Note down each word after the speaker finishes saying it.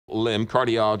Lim,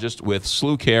 cardiologist with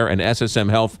SLU Care and SSM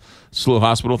Health SLU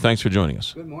Hospital. Thanks for joining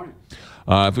us. Good morning.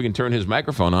 If we can turn his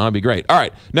microphone on, it'd be great. All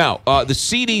right. Now, the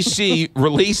CDC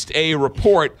released a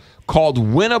report called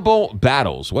Winnable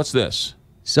Battles. What's this?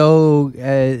 So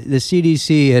the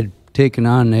CDC had taken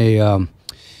on a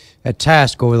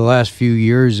task over the last few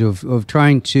years of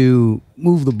trying to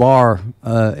move the bar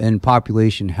in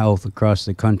population health across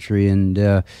the country.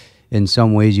 And in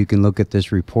some ways, you can look at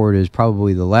this report as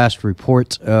probably the last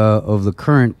report of the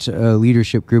current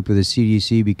leadership group of the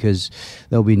CDC, because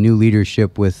there'll be new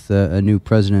leadership with a new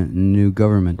president and new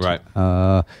government. Right.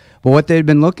 But what they've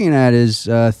been looking at is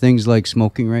things like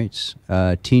smoking rates,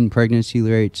 teen pregnancy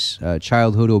rates,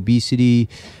 childhood obesity,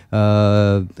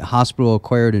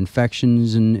 hospital-acquired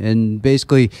infections, and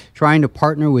basically trying to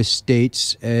partner with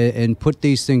states and put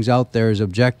these things out there as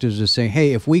objectives to say,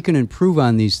 hey, if we can improve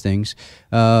on these things,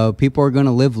 people are going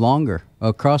to live longer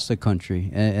across the country,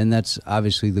 and that's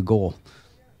obviously the goal.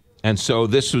 And so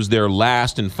this was their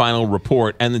last and final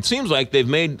report, and it seems like they've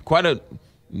made quite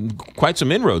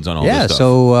some inroads on all this stuff.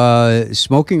 So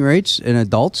smoking rates in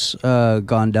adults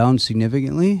gone down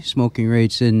significantly. Smoking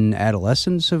rates in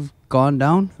adolescents have gone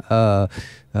down.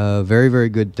 Very, very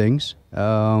good things.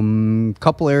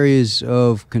 Couple areas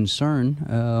of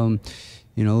concern.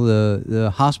 You know,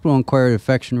 the hospital-acquired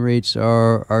infection rates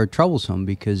are troublesome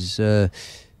because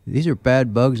these are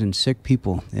bad bugs and sick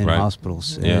people in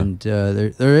hospitals. Yeah. And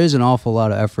there is an awful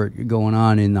lot of effort going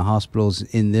on in the hospitals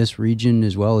in this region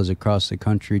as well as across the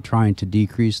country trying to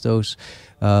decrease those.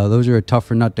 Those are a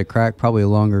tougher nut to crack, probably a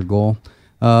longer goal.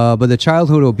 But the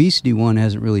childhood obesity one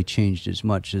hasn't really changed as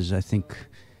much as I think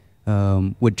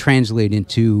would translate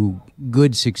into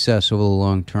good success over the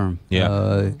long term.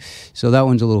 Yeah. So that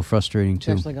one's a little frustrating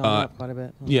too. It's actually gone up quite a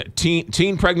bit. Yeah,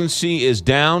 teen pregnancy is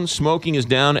down, smoking is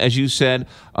down, as you said.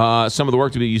 Some of the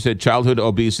work to be, you said childhood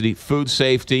obesity, food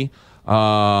safety,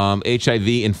 HIV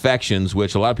infections,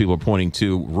 which a lot of people are pointing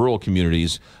to rural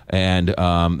communities, and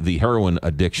the heroin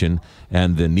addiction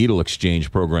and the needle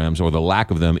exchange programs, or the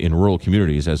lack of them in rural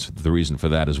communities, as the reason for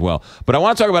that as well. But I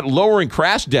want to talk about lowering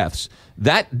crash deaths.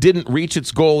 That didn't reach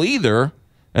its goal either,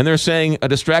 and they're saying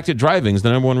distracted driving is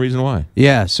the number one reason why.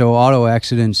 Yeah, so auto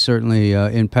accidents certainly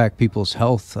impact people's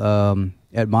health.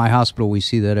 At my hospital, we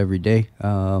see that every day,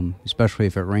 especially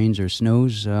if it rains or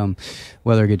snows.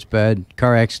 Weather gets bad.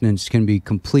 Car accidents can be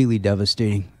completely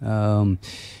devastating.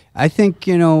 I think,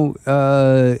 you know,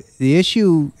 the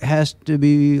issue has to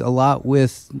be a lot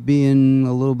with being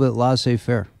a little bit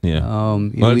laissez-faire. Yeah.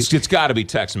 Well, it's got to be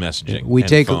text messaging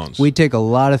and phones. We take a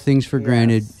lot of things for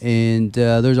granted, and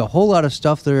there's a whole lot of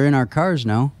stuff that are in our cars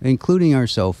now, including our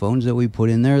cell phones, that we put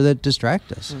in there that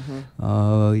distract us.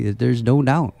 There's no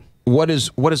doubt. What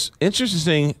is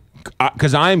interesting,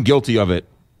 because I am guilty of it.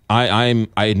 I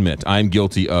admit I'm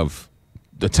guilty of.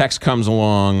 The text comes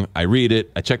along, I read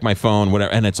it, I check my phone,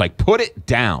 whatever, and it's like, put it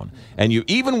down. And you,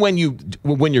 even when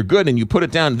you're good and you put it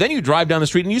down, then you drive down the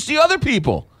street and you see other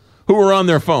people who are on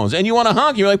their phones, and you want to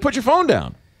honk. You're like, put your phone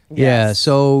down. Yeah,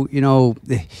 so, you know,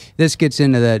 this gets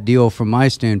into that deal from my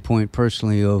standpoint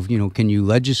personally of, you know, can you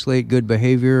legislate good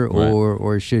behavior,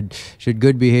 or should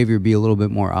good behavior be a little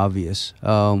bit more obvious?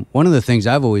 One of the things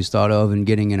I've always thought of in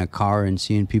getting in a car and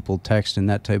seeing people text and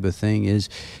that type of thing is,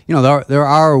 you know, there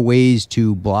are ways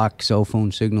to block cell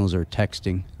phone signals or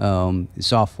texting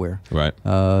software. Right.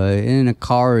 In a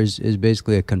car is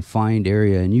basically a confined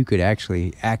area, and you could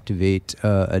actually activate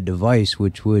a device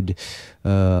which would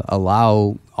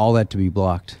allow all that to be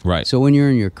blocked. Right. So when you're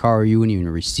in your car, you wouldn't even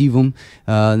receive them,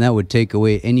 and that would take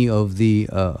away any of the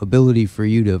ability for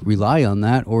you to rely on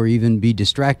that, or even be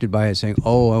distracted by it, saying,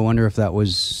 "Oh, I wonder if that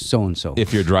was so and so."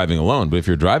 If you're driving alone, but if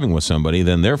you're driving with somebody,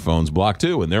 then their phone's blocked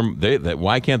too, and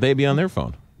why can't they be on their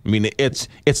phone? I mean, it's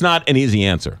not an easy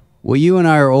answer. Well, you and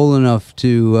I are old enough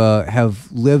to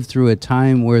have lived through a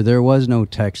time where there was no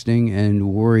texting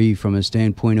and worry from a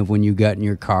standpoint of when you got in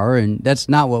your car, and that's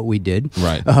not what we did.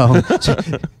 Right. So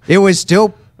it was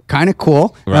still kind of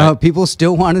cool. Right. People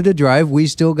still wanted to drive. We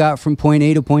still got from point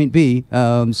A to point B.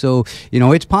 So, you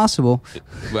know, it's possible.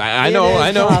 I know.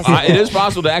 It is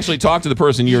possible to actually talk to the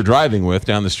person you're driving with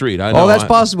down the street. I know. Oh, that's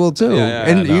possible too.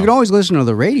 And you can always listen to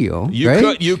the radio.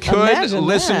 You could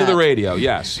listen to the radio,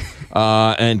 yes.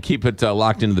 And keep it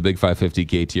locked into the Big 550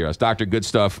 KTRS. Doctor, good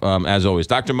stuff as always.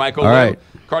 Dr. Michael Lim,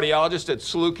 cardiologist at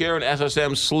SLU Care and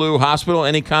SSM SLU Hospital.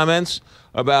 Any comments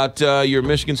about your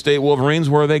Michigan State Wolverines?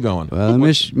 Where are they going? Well,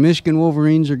 the Michigan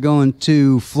Wolverines are going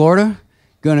to Florida.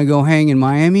 Going to go hang in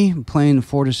Miami, playing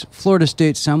the Florida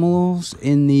State Seminoles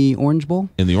in the Orange Bowl.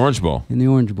 In the Orange Bowl. In the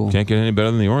Orange Bowl. Can't get any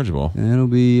better than the Orange Bowl. And it'll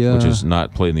be which is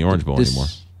not played in the Orange Bowl anymore.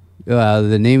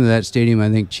 The name of that stadium, I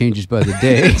think, changes by the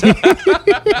day.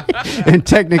 and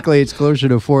technically it's closer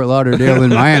to Fort Lauderdale than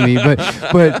Miami.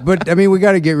 But I mean, we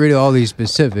got to get rid of all these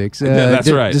specifics. That's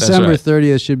right. December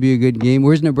 30th should be a good game.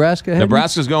 Where's Nebraska heading?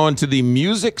 Nebraska's going to the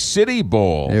Music City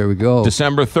Bowl. There we go.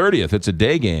 December 30th. It's a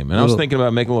day game. And I was thinking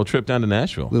about making a little trip down to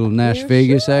Nashville. Little Nash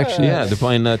Vegas action. Yeah, they're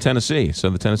playing Tennessee, so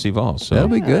the Tennessee Vols. So that'll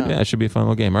be good. Yeah, it should be a fun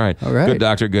little game. All right. All right. Good,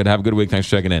 Doctor. Good. Have a good week. Thanks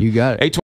for checking in. You got it.